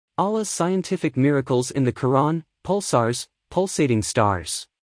Allah's scientific miracles in the Quran, pulsars, pulsating stars.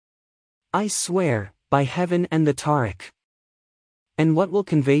 I swear, by heaven and the Tariq. And what will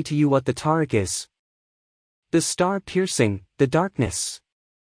convey to you what the Tariq is? The star piercing, the darkness.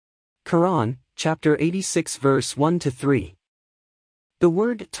 Quran, chapter 86 verse 1-3. The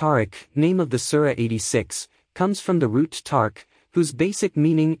word Tariq, name of the Surah 86, comes from the root tarq, whose basic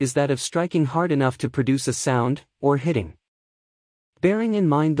meaning is that of striking hard enough to produce a sound, or hitting. Bearing in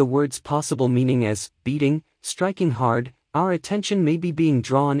mind the word's possible meaning as beating, striking hard, our attention may be being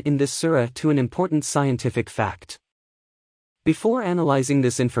drawn in this surah to an important scientific fact. Before analyzing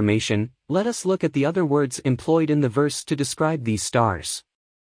this information, let us look at the other words employed in the verse to describe these stars.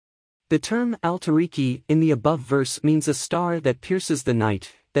 The term al-Tariqi in the above verse means a star that pierces the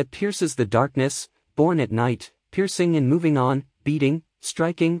night, that pierces the darkness, born at night, piercing and moving on, beating,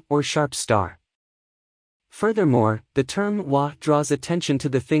 striking, or sharp star. Furthermore, the term wa draws attention to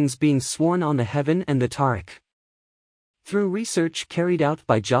the things being sworn on the heaven and the Tariq. Through research carried out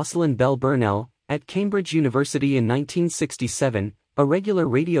by Jocelyn Bell Burnell, at Cambridge University in 1967, a regular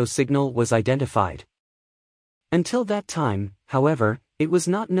radio signal was identified. Until that time, however, it was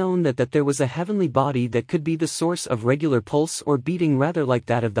not known that there was a heavenly body that could be the source of regular pulse or beating rather like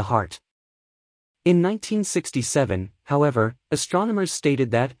that of the heart. In 1967, however, astronomers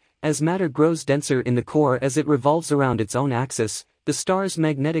stated that, as matter grows denser in the core as it revolves around its own axis, the star's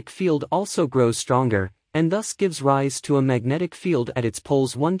magnetic field also grows stronger, and thus gives rise to a magnetic field at its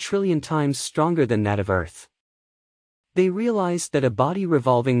poles 1 trillion times stronger than that of Earth. They realized that a body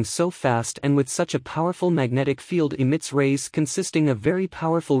revolving so fast and with such a powerful magnetic field emits rays consisting of very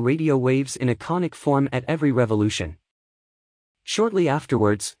powerful radio waves in a conic form at every revolution. Shortly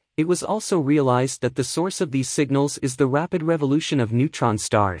afterwards, it was also realized that the source of these signals is the rapid revolution of neutron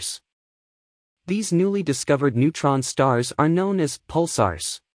stars. These newly discovered neutron stars are known as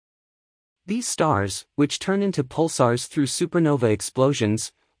pulsars. These stars, which turn into pulsars through supernova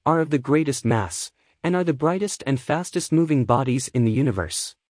explosions, are of the greatest mass, and are the brightest and fastest moving bodies in the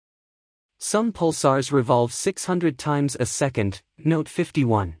universe. Some pulsars revolve 600 times a second, note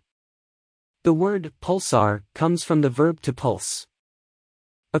 51. The word pulsar comes from the verb to pulse.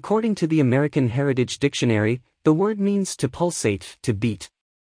 According to the American Heritage Dictionary, the word means to pulsate, to beat.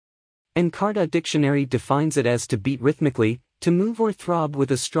 Encarta Dictionary defines it as to beat rhythmically, to move or throb with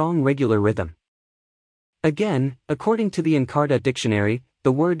a strong regular rhythm. Again, according to the Encarta Dictionary,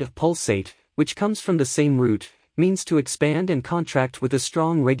 the word pulsate, which comes from the same root, means to expand and contract with a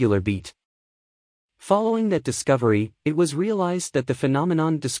strong regular beat. Following that discovery, it was realized that the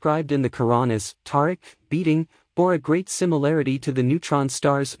phenomenon described in the Quran as Tariq, beating, bore a great similarity to the neutron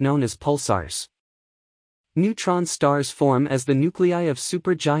stars known as pulsars. Neutron stars form as the nuclei of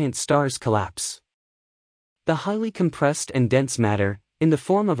supergiant stars collapse. The highly compressed and dense matter, in the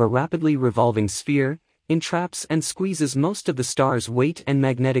form of a rapidly revolving sphere, entraps and squeezes most of the star's weight and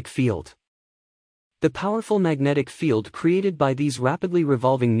magnetic field. The powerful magnetic field created by these rapidly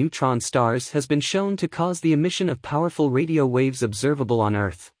revolving neutron stars has been shown to cause the emission of powerful radio waves observable on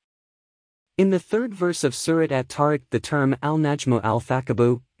Earth. In the third verse of Surat at-Tariq, the term al-Najmu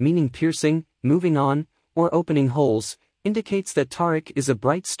al-Thaqabu, meaning piercing, moving on, or opening holes, indicates that Tariq is a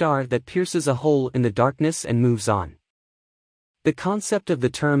bright star that pierces a hole in the darkness and moves on. The concept of the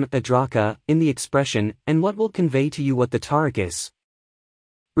term adraka, in the expression, and what will convey to you what the Tariq is,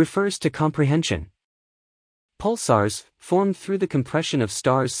 refers to comprehension. Pulsars, formed through the compression of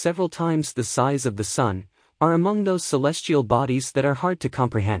stars several times the size of the Sun, are among those celestial bodies that are hard to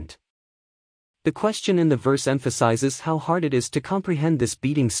comprehend. The question in the verse emphasizes how hard it is to comprehend this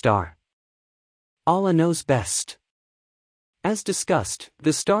beating star. Allah knows best. As discussed,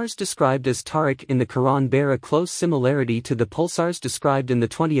 the stars described as Tariq in the Quran bear a close similarity to the pulsars described in the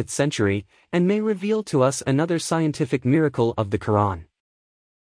 20th century, and may reveal to us another scientific miracle of the Quran.